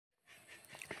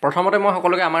প্ৰথমতে মই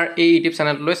সকলোকে আমাৰ এই ইউটিউব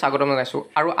চেনেললৈ স্বাগতম জনাইছোঁ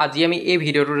আৰু আজি আমি এই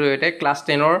ভিডিঅ'টোৰ জৰিয়তে ক্লাছ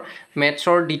 10ৰ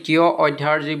মেথছৰ দ্বিতীয়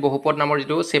অধ্যায়ৰ যি বহুপদ নামৰ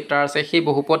যিটো চেপ্টাৰ আছে সেই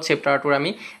বহুপদ চেপ্টাৰটোৰ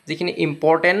আমি যিখিনি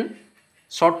ইম্পৰ্টেণ্ট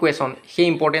শৰ্ট কুৱেশ্যন সেই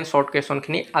ইম্পৰ্টেণ্ট শৰ্ট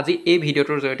কুৱেশ্যনখিনি আজি এই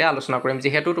ভিডিঅ'টোৰ জৰিয়তে আলোচনা কৰিম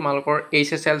যিহেতু তোমালোকৰ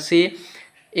hslc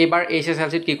এইবাৰ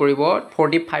hslcত কি কৰিব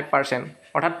 45%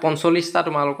 অৰ্থাৎ 45টা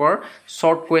তোমালোকৰ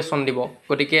শৰ্ট কুৱেশ্যন দিব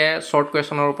গতিকে শৰ্ট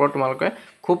কুৱেশ্যনৰ ওপৰত তোমালোকে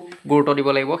খুব গুৰুত্ব দিব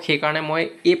লাগিব সেই কাৰণে মই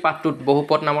এই পাঠটোত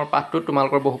বহুপদ নামৰ পাঠটোত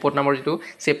তোমালোকৰ বহুপদ নামৰ যিটো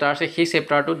চেপ্টাৰ আছে সেই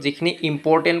চেপ্টাৰটোত যিখিনি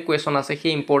ইম্পৰ্টেণ্ট কুৱেশ্যন আছে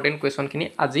সেই ইম্পৰ্টেণ্ট কুৱেশ্যনখিনি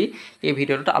আজি এই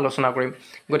ভিডিঅ'টোত আলোচনা কৰিম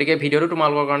গতিকে ভিডিঅ'টো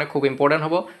তোমালোকৰ কাৰণে খুব ইম্পৰ্টেণ্ট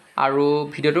হ'ব আৰু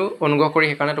ভিডিঅ'টো অনুগ্ৰহ কৰি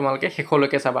সেইকাৰণে তোমালোকে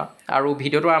শেষলৈকে চাবা আৰু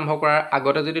ভিডিঅ'টো আৰম্ভ কৰাৰ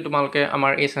আগতে যদি তোমালোকে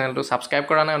আমাৰ এই চেনেলটো ছাবস্ক্ৰাইব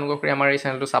কৰা নাই অনুগ্ৰহ কৰি আমাৰ এই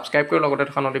চেনেলটো ছাবস্ক্ৰাইব কৰি লগতে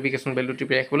থকা নটিফিকেশ্যন বেলটো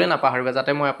টিপি ৰাখিবলৈ নাপাহৰিবা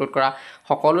যাতে মই আপলোড কৰা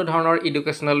সকলো ধৰণৰ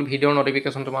এডুকেশ্যনেল ভিডিঅ'ৰ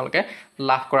নটিফিকেশ্যন তোমালোকে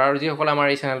লাভ কৰা আৰু যিসকলে আমাৰ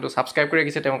এই চেনেলটো ছাবস্ক্ৰাইব কৰি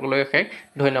ৰাখিছে তেওঁলোকলৈ অশেষ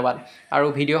ধন্যবাদ আৰু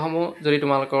ভিডিঅ'সমূহ যদি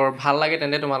তোমালোকৰ ভাল লাগে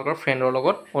তেন্তে তোমালোকৰ ফ্ৰেণ্ডৰ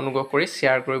লগত অনুগ্ৰহ কৰি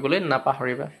শ্বেয়াৰ কৰিবলৈ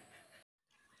নাপাহৰিবা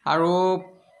আৰু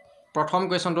প্ৰথম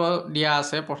কুৱেশ্যনটো দিয়া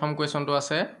আছে প্ৰথম কুৱেশ্যনটো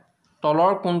আছে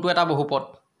তলৰ কোনটো এটা বহুপদ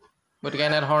গতিকে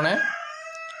এনেধৰণে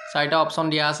চাৰিটা অপশ্যন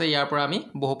দিয়া আছে ইয়াৰ পৰা আমি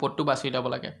বহুপদটো বাছি উলিয়াব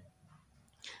লাগে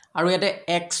আৰু ইয়াতে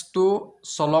এক্সটো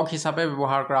চলক হিচাপে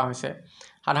ব্যৱহাৰ কৰা হৈছে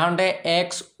সাধাৰণতে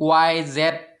x Y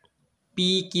Z P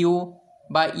Q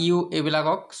বা ইউ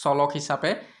এইবিলাকক চলক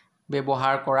হিচাপে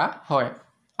ব্যৱহাৰ কৰা হয়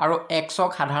আৰু এক্সক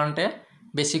সাধাৰণতে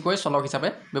বেছিকৈ চলক হিচাপে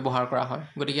ব্যৱহাৰ কৰা হয়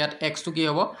গতিকে ইয়াত এক্সটো কি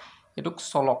হ'ব এইটোক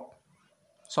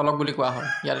চলক বুলি কোৱা হয়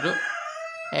ইয়াত এইটো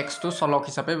এক্সটো চলক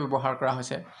হিচাপে ব্যৱহাৰ কৰা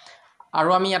হৈছে আৰু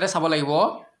আমি ইয়াতে চাব লাগিব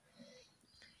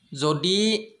যদি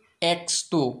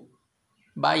এক্সটো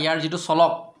বা ইয়াৰ যিটো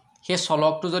চলক সেই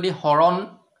চলকটো যদি হৰণ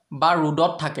বা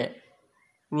ৰুডত থাকে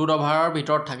ৰুড অভাৰৰ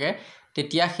ভিতৰত থাকে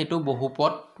তেতিয়া সেইটো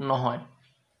বহুপদ নহয়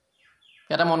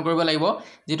ইয়াতে মন কৰিব লাগিব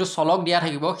যিটো চলক দিয়া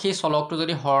থাকিব সেই চলকটো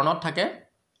যদি হৰণত থাকে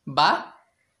বা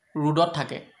ৰুডত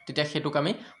থাকে তেতিয়া সেইটোক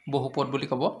আমি বহুপদ বুলি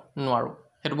ক'ব নোৱাৰোঁ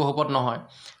সেইটো বহুপদ নহয়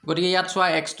গতিকে ইয়াত চোৱা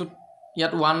এক্সটো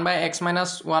ইয়াত 1/x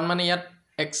 - 1 মানে ইয়াত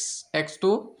এক্সটো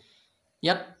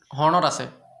ইয়াত হৰণত আছে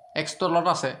এক্সটো তলত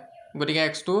আছে গতিকে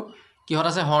এক্সটো কিহত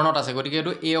আছে হৰণত আছে গতিকে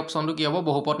এইটো এই অপশ্যনটো কি হ'ব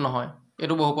বহুপদ নহয়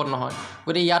এইটো বহুপদ নহয়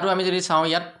গতিকে ইয়াতো আমি যদি চাওঁ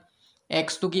ইয়াত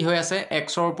এক্সটো কি হৈ আছে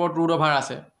এক্সৰ ওপৰত ৰুড অভাৰ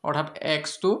আছে অৰ্থাৎ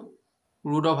এক্সটো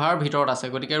ৰুড অভাৰ ভিতৰত আছে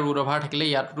গতিকে ৰুড অভাৰ থাকিলে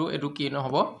ইয়াতো এইটো কি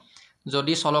নহ'ব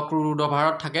যদি চলকটো ৰুড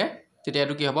অভাৰত থাকে তেতিয়া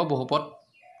এইটো কি হ'ব বহুপদ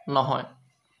নহয়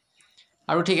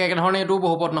আৰু ঠিক একেধৰণে এইটো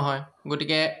বহুপদ নহয়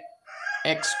গতিকে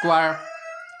x²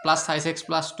 + 5x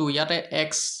 + 2 ইয়াতে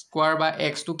x² বা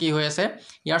xটো কি হৈ আছে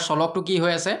ইয়াৰ চলকটো কি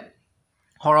হৈ আছে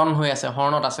হৰণ হৈ আছে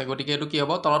হৰণত আছে গতিকে এইটো কি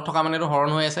হ'ব তলত থকা মানে এইটো হৰণ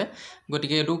হৈ আছে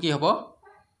গতিকে এইটো কি হ'ব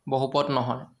বহুপদ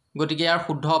নহয় গতিকে ইয়াৰ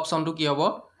শুদ্ধ অপশ্যনটো কি হ'ব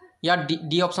ইয়াৰ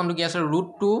ডি অপশ্যনটো কি আছে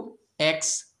 √2x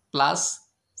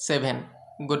 + 7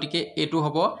 গতিকে এইটো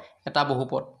হ'ব এটা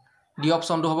বহুপদ ডি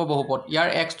অপশ্যনটো হ'ব বহুপদ ইয়াৰ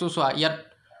এক্সটো চোৱা ইয়াত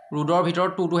ৰুডৰ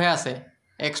ভিতৰত 2টোহে আছে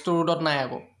এক্সটো ৰুডত নাই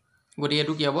আকৌ গতিকে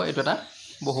এইটো কি হ'ব এইটো এটা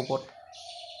বহুপদ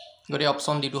গতিকে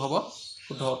অপশ্যন ডিটো হ'ব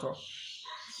শুদ্ধ উত্তৰ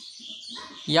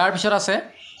ইয়াৰ পিছত আছে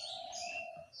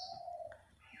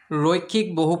ৰৈখিক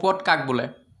বহুপদ কাক বোলে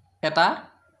এটা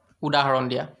উদাহৰণ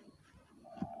দিয়া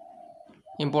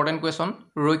ইম্পৰ্টেণ্ট কুৱেশ্যন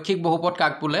ৰৈখিক বহুপদ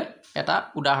কাক বোলে এটা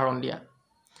উদাহৰণ দিয়া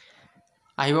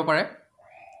আহিব পাৰে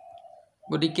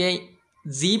গতিকে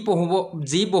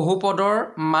যি বহুপদৰ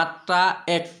মাত্ৰা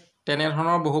 1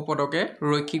 তেনেধৰণৰ বহুপদকে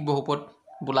ৰৈখিক বহুপদ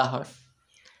বোলা হয়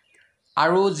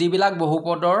আৰু যিবিলাক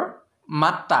বহুপদৰ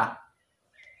মাত্ৰা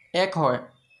 1 হয়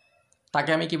তাকে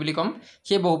আমি কি বুলি ক'ম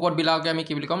সেই বহুপদবিলাককে আমি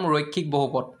কি বুলি ক'ম ৰৈখিক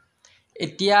বহুপদ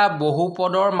এতিয়া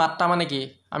বহুপদৰ মাত্ৰা মানে কি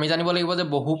আমি জানিব লাগিব যে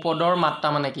বহুপদৰ মাত্ৰা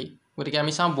মানে কি গতিকে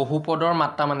আমি চাওঁ বহুপদৰ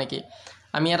মাত্ৰা মানে কি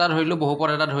আমি এটা ধৰিলোঁ বহুপদ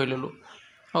এটা ধৰি ল'লোঁ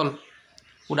হ'ল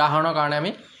উদাহৰণৰ কাৰণে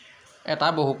আমি এটা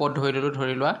বহুপদ ধৰি ল'লোঁ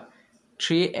ধৰি লোৱা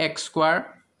 3x²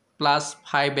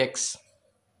 + 5x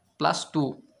 + 2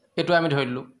 এইটো আমি ধৰি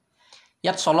ল'লোঁ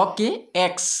ইয়াত চলক কি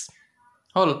x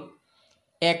হ'ল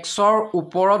xৰ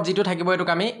ওপৰত যিটো থাকিব এইটোক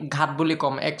আমি ঘাত বুলি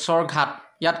ক'ম xৰ ঘাত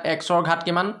ইয়াত xৰ ঘাত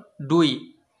কিমান 2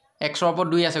 xৰ ওপৰত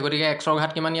 2 আছে গতিকে xৰ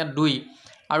ঘাত কিমান ইয়াত 2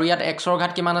 আৰু ইয়াত xৰ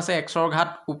ঘাত কিমান আছে xৰ ঘাত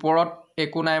ওপৰত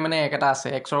একো নাই মানে এটা আছে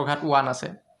xৰ ঘাত 1 আছে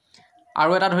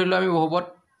আৰু এটা ধৰিলোঁ আমি বহুপদ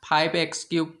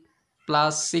 5x³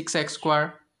 + 6x²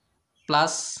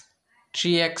 +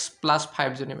 3x +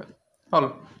 5 যেনিবা হ'ল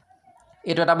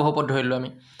এইটো এটা বহুপদ ধৰিলোঁ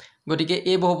আমি গতিকে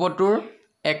এই বহুপদটোৰ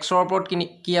xৰ ওপৰত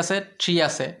কি আছে 3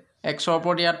 আছে xৰ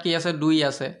ওপৰত ইয়াত কি আছে 2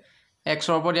 আছে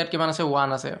xৰ ওপৰত ইয়াত কিমান আছে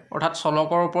 1 আছে অৰ্থাৎ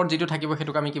চলকৰ ওপৰত যিটো থাকিব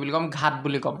সেইটোক আমি কি বুলি ক'ম ঘাত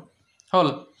বুলি ক'ম হ'ল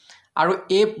আৰু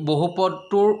এই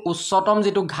বহুপদটোৰ উচ্চতম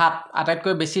যিটো ঘাত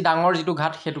আটাইতকৈ বেছি ডাঙৰ যিটো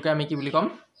ঘাত সেইটোকে আমি কি বুলি ক'ম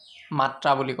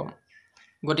মাত্ৰা বুলি ক'ম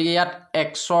গতিকে ইয়াত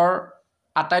xৰ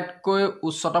আটাইতকৈ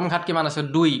উচ্চতম ঘাত কিমান আছে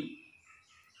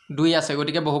 2 2 আছে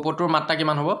গতিকে বহুপদটোৰ মাত্ৰা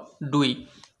কিমান হ'ব 2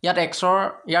 ইয়াত x ৰ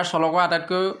ইয়াৰ চলকৰ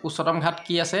আটাইতকৈ উচ্চতম ঘাত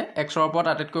কি আছে x ৰ ওপৰত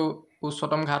আটাইতকৈ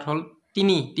উচ্চতম ঘাত হ'ল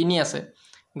 3 আছে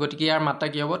গতিকে ইয়াৰ মাত্ৰা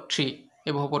কি হ'ব 3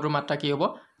 এই বহুপদটোৰ মাত্ৰা কি হ'ব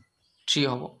 3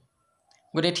 হ'ব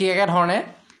গতিকে ঠিক একে ধৰণে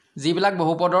যিবিলাক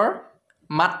বহুপদৰ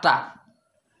মাত্ৰা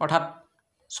অৰ্থাৎ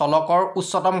চলকৰ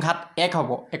উচ্চতম ঘাত 1 হ'ব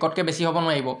একতকৈ বেছি হ'ব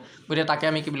নোৱাৰিব গতিকে তাকে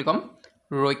আমি কি বুলি ক'ম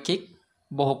ৰৈখিক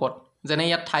বহুপদ যেনে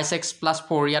ইয়াত 28x +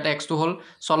 4 ইয়াত x টো হ'ল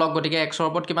চলক গতিকে x ৰ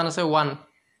ওপৰত কিমান আছে 1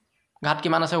 ঘাত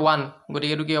কিমান আছে 1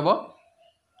 গতিকে এটো কি হ'ব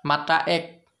মাত্ৰা 1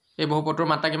 এই বহুপদটোৰ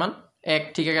মাত্ৰা কিমান 1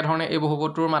 ঠিক একে ধৰণে এই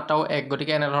বহুপদটোৰ মাত্ৰাও 1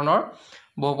 গতিকে এনে ধৰণৰ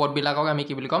বহুপদবিলাকক আমি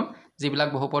কি বুলি ক'ম যিবিলাক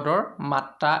বহুপদৰ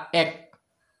মাত্ৰা 1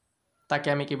 তাকে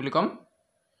আমি কি বুলি ক'ম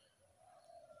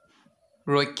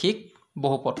ৰৈখিক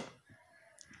বহুপদ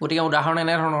গতিকে উদাহৰণ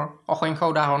এনে ধৰণৰ অসংখ্য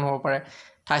উদাহৰণ হ'ব পাৰে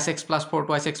 28x + 4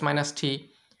 2x - 3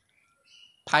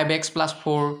 5x +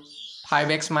 4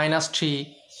 5x - 3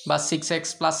 বা 6x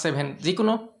 + 7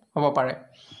 যিকোনো হ'ব পাৰে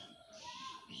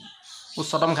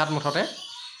উচ্চতম ঘাত মুঠতে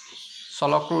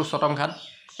চলকটোৰ উচ্চতম ঘাত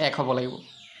 1 হ'ব লাগিব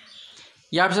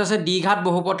ইয়াৰ পিছত আছে দ্বিঘাত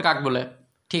বহুপদ কাক বোলে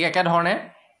ঠিক একে ধৰণে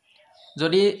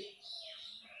যদি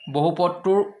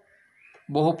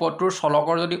বহুপদটোৰ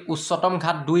চলকৰ যদি উচ্চতম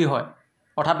ঘাত 2 হয়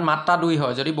অৰ্থাৎ মাত্ৰা 2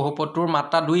 হয় যদি বহুপদটোৰ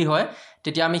মাত্ৰা 2 হয়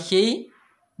তেতিয়া আমি সেই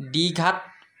দ্বিঘাত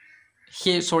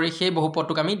সেই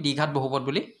বহুপদটোক আমি দ্বিঘাত বহুপদ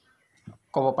বুলি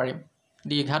ক'ব পাৰিম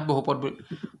দ্বিঘাত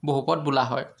বহুপদ বোলা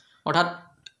হয় অৰ্থাৎ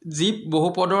যি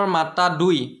বহুপদৰ মাত্ৰা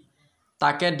 2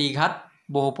 তাকে দ্বিঘাত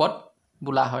বহুপদ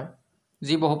বোলা হয়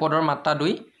যি বহুপদৰ মাত্ৰা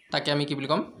 2 তাকে আমি কি বুলি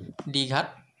ক'ম দ্বিঘাত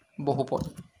বহুপদ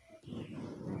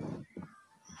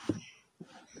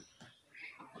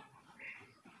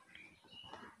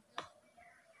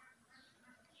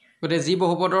গতিকে যি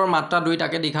বহুপদৰ মাত্ৰা 2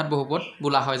 তাকে দ্বিঘাত বহুপদ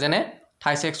বোলা হয় যেনে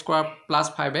 28x²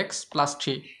 + 5x +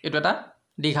 3 এইটো এটা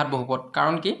দ্বিঘাত বহুপদ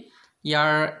কাৰণ কি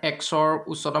ইয়াৰ x ৰ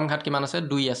উচ্চতম ঘাত কিমান আছে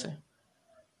 2 আছে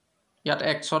ইয়াত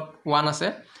x ত 1 আছে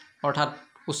অৰ্থাৎ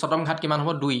উচ্চতম ঘাত কিমান হ'ব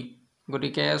 2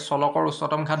 গতিকে চলকৰ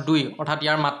উচ্চতম ঘাত 2 অৰ্থাৎ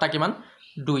ইয়াৰ মাত্ৰা কিমান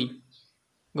 2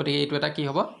 গতিকে এইটো এটা কি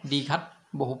হ'ব দ্বিঘাত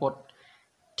বহুপদ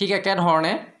ঠিক একে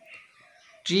ধৰণে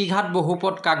ত্ৰিঘাত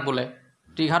বহুপদ কাক বোলে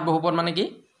ত্ৰিঘাত বহুপদ মানে কি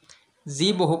যি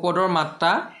বহুপদৰ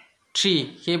মাত্ৰা 3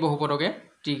 সেই বহুপদকে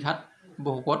ত্ৰিঘাত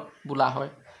বহুপদ বোলা হয়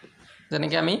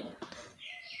যেনেকৈ আমি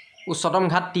উচ্চতম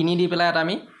ঘাত 3 দি পেলাই এটা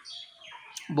আমি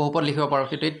বহুপদ লিখিব পাৰোঁ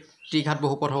সেইটো ত্ৰিঘাত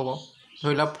বহুপদ হ'ব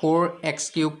ধৰি লওক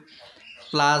 4x³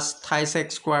 +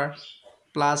 28x²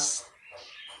 +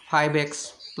 5x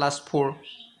 + 4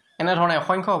 এনেধৰণে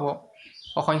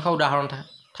অসংখ্য উদাহৰণ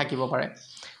থাকিব পাৰে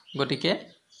গতিকে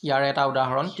ইয়াৰ এটা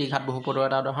উদাহৰণ ত্ৰিঘাত বহুপদৰ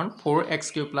এটা উদাহৰণ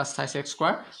 4x³ + 28x²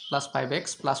 + 5x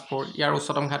 + 4 ইয়াৰ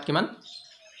উচ্চতম ঘাত কিমান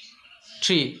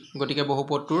 3 গতিকে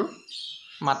বহুপদটোৰ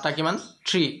মাত্ৰা কিমান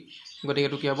 3 গতিকে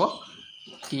এইটো কি হ'ব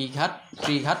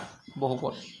ত্ৰিঘাত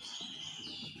বহুপদ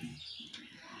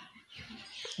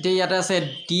এতিয়া ইয়াতে আছে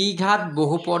দ্বিঘাত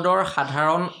বহুপদৰ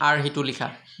সাধাৰণ আৰ্হিটো লিখা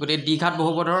গতিকে দ্বিঘাত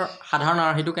বহুপদৰ সাধাৰণ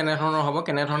আৰ্হিটো কেনেধৰণৰ হ'ব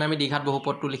কেনেধৰণে আমি দ্বিঘাত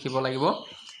বহুপদটো লিখিব লাগিব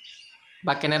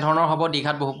বা কেনেধৰণৰ হ'ব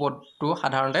দ্বিঘাত বহুপদটো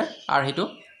সাধাৰণতে আৰ্হিটো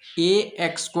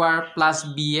ax²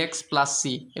 + bx + c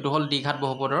এইটো হ'ল দ্বিঘাত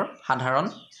বহুপদৰ সাধাৰণ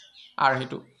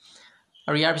আৰ্হিটো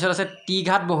আৰু ইয়াৰ পিছত আছে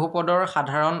ত্ৰিঘাত বহুপদৰ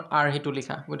সাধাৰণ আৰ্হিটো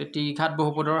লিখা গতিকে ত্ৰিঘাত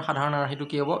বহুপদৰ সাধাৰণ আৰ্হিটো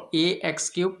কি হ'ব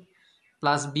ax³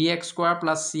 + bx²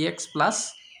 + cx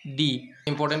 + d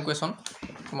important question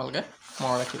তোমালোকে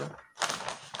মনত ৰাখিবা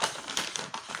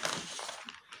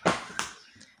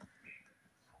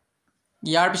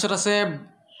ইয়াৰ পিছত আছে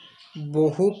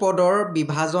বহুপদৰ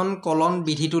বিভাজন কলন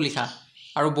বিধিটো লিখা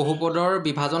আৰু বহুপদৰ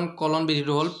বিভাজন কলন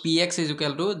বিধিটো হ'ল px =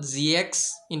 gx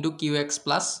 × qx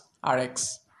 + rx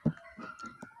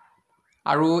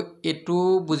আৰু এটো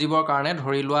বুজিবৰ কাৰণে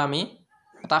ধৰি লোৱা আমি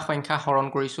এটা সংখ্যা হৰণ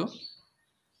কৰিছো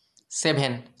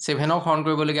 7ক হৰণ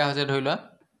কৰিবলগীয়া হৈছে ধৰি লোৱা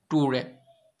 2 ৰে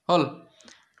হল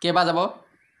কেবা যাব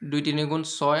 2 3 ×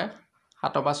 6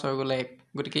 7 পৰা 6 গলে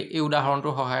 1 গতিকে এই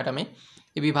উদাহৰণটোৰ সহায়ত আমি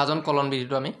এই বিভাজন কলন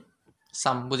বিধিটো আমি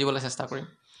চাম বুজিবলৈ চেষ্টা কৰিম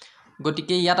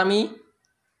গতিকে ইয়াত আমি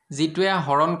যিটোৱে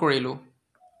হৰণ কৰিলো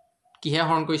কিহে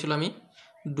হৰণ কৰিছিল আমি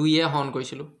 2 এ হৰণ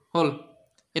কৰিছিল হল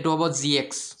এটো হ'ব gx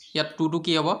ইয়াত 2 টো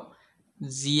কি হ'ব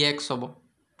gx হ'ব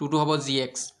 2 টো হ'ব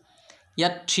gx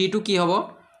ইয়াত 3 টো কি হ'ব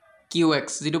qx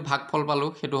যেটো ভাগফল পালো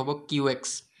হেতু হ'ব qx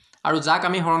আৰু যাক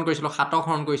আমি হৰণ কৰিছিল 7ক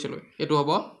হৰণ কৰিছিল এটো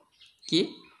হ'ব কি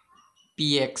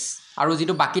px আৰু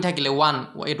যেটো বাকি থাকিলে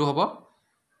 1 এটো হ'ব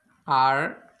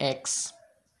rx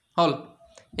হল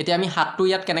এতিয়া আমি 7 টো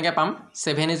ইয়াত কেনেকৈ পাম 7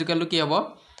 = কি হ'ব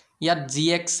ইয়াত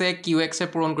gx এ qx এ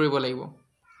পূৰণ কৰিব লাগিব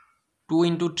 2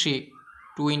 × 3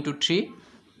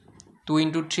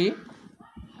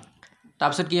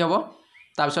 তাৰপিছত কি হ'ব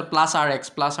তাৰপিছত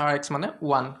 +rx মানে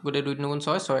 1 গটে 2 3 ×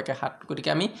 6 6 * 7 গতিকে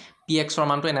আমি p px ৰ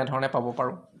মানটো এনে ধৰণে পাব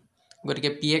পাৰো গতিকে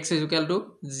px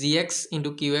gx *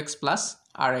 qx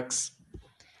 + rx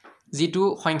যেটো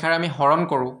সংখ্যাৰ আমি হৰণ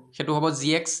কৰো হেতু হ'ব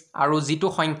gx আৰু যেটো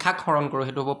সংখ্যাক হৰণ কৰো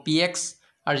হেতু হ'ব px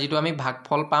আৰু যেটো আমি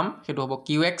ভাগফল পাম হেতু হ'ব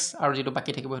qx আৰু যেটো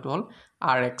বাকি থাকিব হেতু হ'ল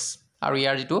rx আৰু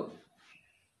ইয়াৰ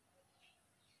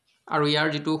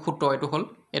যেটো সূত্ৰ এটো হ'ল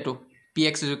এটো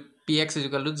px gx *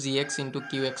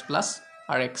 qx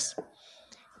 + rx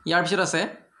ইয়াৰ পিছত আছে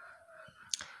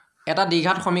এটা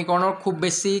দ্বিঘাত সমীকৰণৰ খুব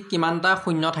বেছি কিমানটা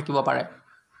শূন্য থাকিব পাৰে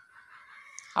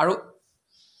আৰু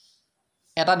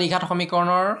এটা দ্বিঘাত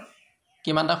সমীকৰণৰ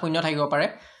কিমানটা শূন্য থাকিব পাৰে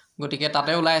গতিকে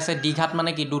তাতে ওলাই আছে দ্বিঘাত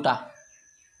মানে কি দুটা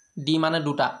ডি মানে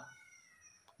দুটা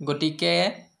গতিকে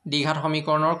দ্বিঘাত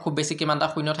সমীকৰণৰ খুব বেছি কিমানটা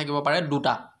শূন্য থাকিব পাৰে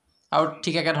দুটা আৰু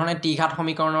ঠিক একে ধৰণে ত্ৰিঘাত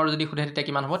সমীকৰণৰ যদি খুধে তেতিয়া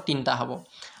কিমান হ'ব তিনটা হ'ব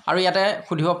আৰু ইয়াতে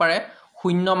খুধিব পাৰে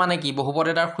শূন্য মানে কি বহুপদ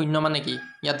এটাৰ শূন্য মানে কি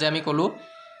ইয়াত যে আমি কলো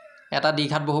এটা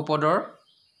দ্বিঘাত বহুপদৰ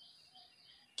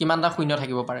কিমানটা শূন্য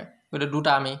থাকিব পাৰে গতিকে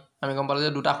দুটা আমি গম পালো যে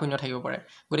দুটা শূন্য থাকিব পাৰে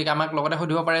গতিকে আমাক লগতে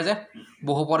খুধিব পাৰে যে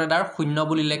বহুপদ এটাৰ শূন্য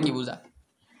বুলিলে কি বুজা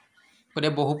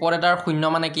গতিকে বহুপদ এটাৰ শূন্য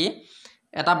মানে কি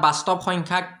এটা বাস্তৱ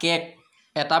সংখ্যা k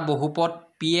এটা বহুপদ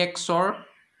px ৰ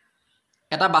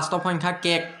এটা বাস্তৱ সংখ্যা k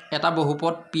এটা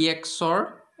বহুপদ px ৰ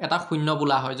এটা শূন্য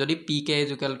বোলা হয় যদি pk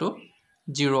 =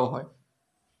 0 হয়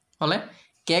হলে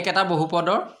k এটা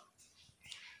বহুপদৰ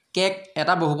k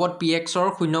এটা বহুপদ px ৰ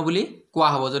শূন্য বুলি কোৱা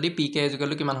হ'ব যদি pk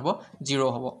 = কিমান হ'ব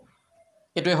 0 হ'ব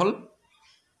এটোই হল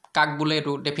কাক বুলে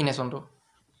এটো ডেফিনেশনটো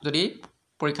যদি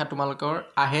পৰীক্ষা তোমালোকৰ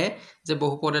আহে যে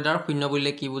বহুপদ এটাৰ শূন্য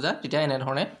বুলিলে কি বুজা তেতিয়া এনে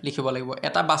ধৰণে লিখিব লাগিব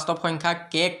এটা বাস্তৱ সংখ্যা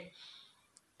k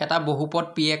এটা বহুপদ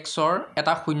px ৰ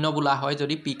এটা শূন্য বোলা হয়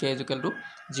যদি pk =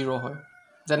 0 হয়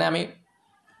যেনে আমি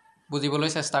বুজিবলৈ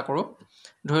চেষ্টা কৰো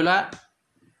ধৰিলা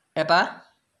এটা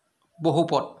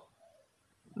বহুপদ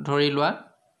ধৰি লোৱা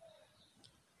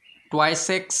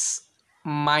 2x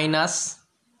 -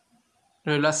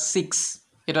 ধৰি লোৱা 6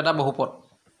 এটা এটা বহুপদ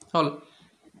হল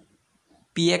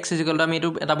px = আমি এটো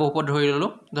এটা বহুপদ ধৰি ললো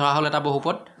ধৰা হল এটা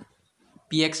বহুপদ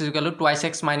px = 2x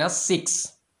 - 6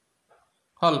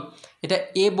 হল এটা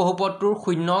এই বহুপদটোৰ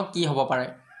শূন্য কি হ'ব পাৰে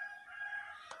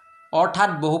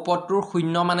অৰ্থাৎ বহুপদটোৰ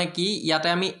শূন্য মানে কি ইয়াতে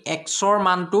আমি x ৰ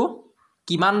মানটো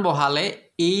কিমান বহালে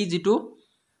এই যেটো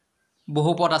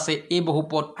বহুপদ আছে এই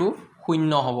বহুপদটো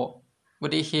শূন্য হ'ব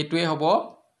গতিকে হেতুৱে হ'ব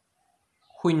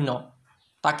শূন্য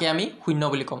তাকে আমি শূন্য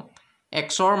বুলি কম x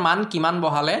ৰ মান কিমান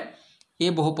বহালে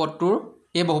এই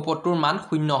বহুপদটোৰ মান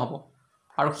শূন্য হ'ব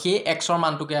আৰু সেই x ৰ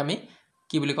মানটোকে আমি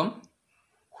কি বুলি কম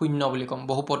শূন্য বুলি কম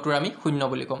বহুপদটোৰ আমি শূন্য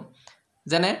বুলি কম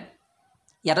যেনে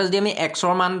ইয়াতে যদি আমি x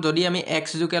ৰ মান যদি আমি x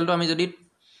 = আমি যদি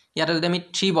ইয়াতে যদি আমি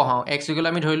 3 বহাও x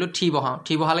 = আমি ধৰিলো 3 বহাও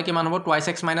 3 বহালে কিমান হ'ব 2x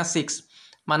 - 6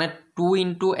 মানে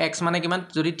 2 * x মানে কিমান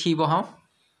যদি 3 বহাও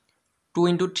 2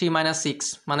 * 3 - 6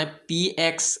 মানে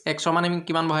px x ৰ মান আমি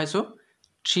কিমান বহাইছো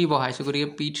 3 বহাইছো গতিকে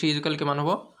p3 = কিমান হ'ব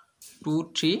 2 *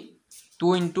 3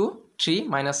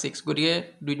 - 6 গতিকে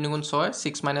 2 × 3 =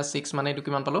 6 6 - 6 মানে এটো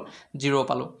কিমান পালো 0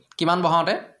 পালো কিমান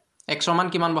বহাওতে x ৰ মান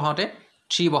কিমান বহাওতে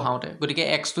 3 বহাওতে গতিকে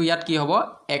x টো ইয়াত কি হ'ব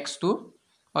x টো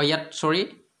ইয়াত সৰি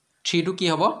 3 টো কি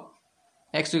হ'ব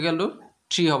x =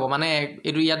 3 হ'ব মানে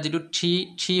এটো ইয়াত যেটো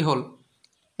 3 হ'ল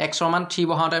x ৰ মান 3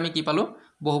 বহাওতে আমি কি পালো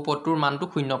বহুপদটোৰ মানটো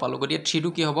শূন্য পালো গতিকে 3 টো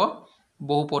কি হ'ব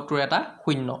বহুপদটোৰ এটা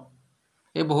শূন্য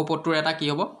এই বহুপদটোৰ এটা কি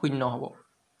হ'ব শূন্য হ'ব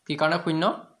কি কাৰণে শূন্য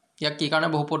ইয়াক কি কাৰণে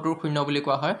বহুপদটোৰ শূন্য বুলি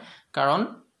কোৱা হয় কাৰণ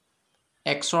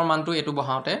x ৰ মানটো এটো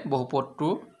বহাওতে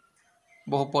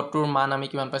বহুপদটোৰ মান আমি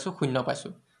কিমান পাইছো শূন্য পাইছো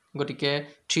গতিকে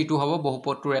 3 টো হ'ব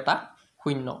বহুপদটোৰ এটা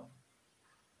শূন্য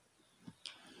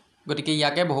গতিকে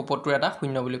ইয়াকে বহুপদটোৰ এটা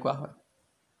শূন্য বুলি কোৱা হয়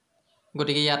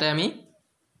গতিকে ইয়াতে আমি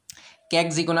k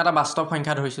যিকোনো এটা বাস্তৱ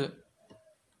সংখ্যা ধৰিছো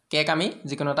k আমি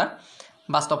যিকোনো এটা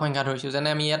বাস্তৱ সংখ্যা ধৰিছো যেনে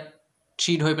আমি ইয়াত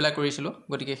 3 ধৰি পেলাই কৰিছিলো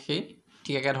গতিকে সেই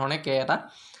ঠিক একে ধৰণে k এটা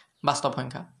বাস্তৱ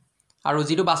সংখ্যা আৰু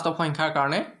যেটো বাস্তৱ সংখ্যাৰ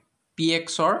কাৰণে px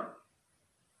ৰ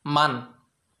মান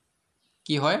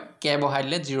কি হয় k বহাই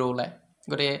দিলে 0 ওলায়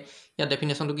গতিকে ইয়াৰ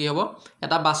ডেফিনেশনটো কি হ'ব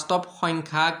এটা বাস্তৱ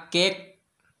সংখ্যা k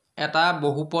এটা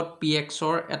বহুপদ px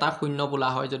ৰ এটা শূন্য বোলা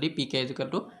হয় যদি pk =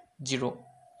 0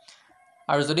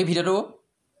 আৰু যদি ভিডিওটো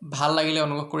ভাল লাগিলে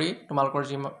অনুগ্ৰহ কৰি তোমালোকৰ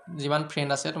যিমান ফ্ৰেন্ড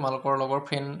আছে তোমালোকৰ লগৰ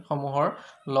ফ্ৰেন্ড সমূহৰ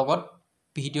লগত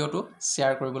ভিডিওটো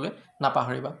শেয়াৰ কৰিবলৈ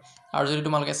নাপাহৰিবা আৰু যদি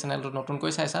তোমালোকে চেনেলটো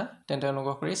নতুনকৈ চাইছা তেন্তে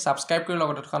অনুগ্ৰহ কৰি সাবস্ক্ৰাইব কৰি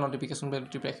লগতে থকা নটিফিকেশন বেলটো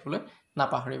টিপি ৰাখিবলৈ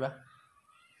নাপাহৰিবা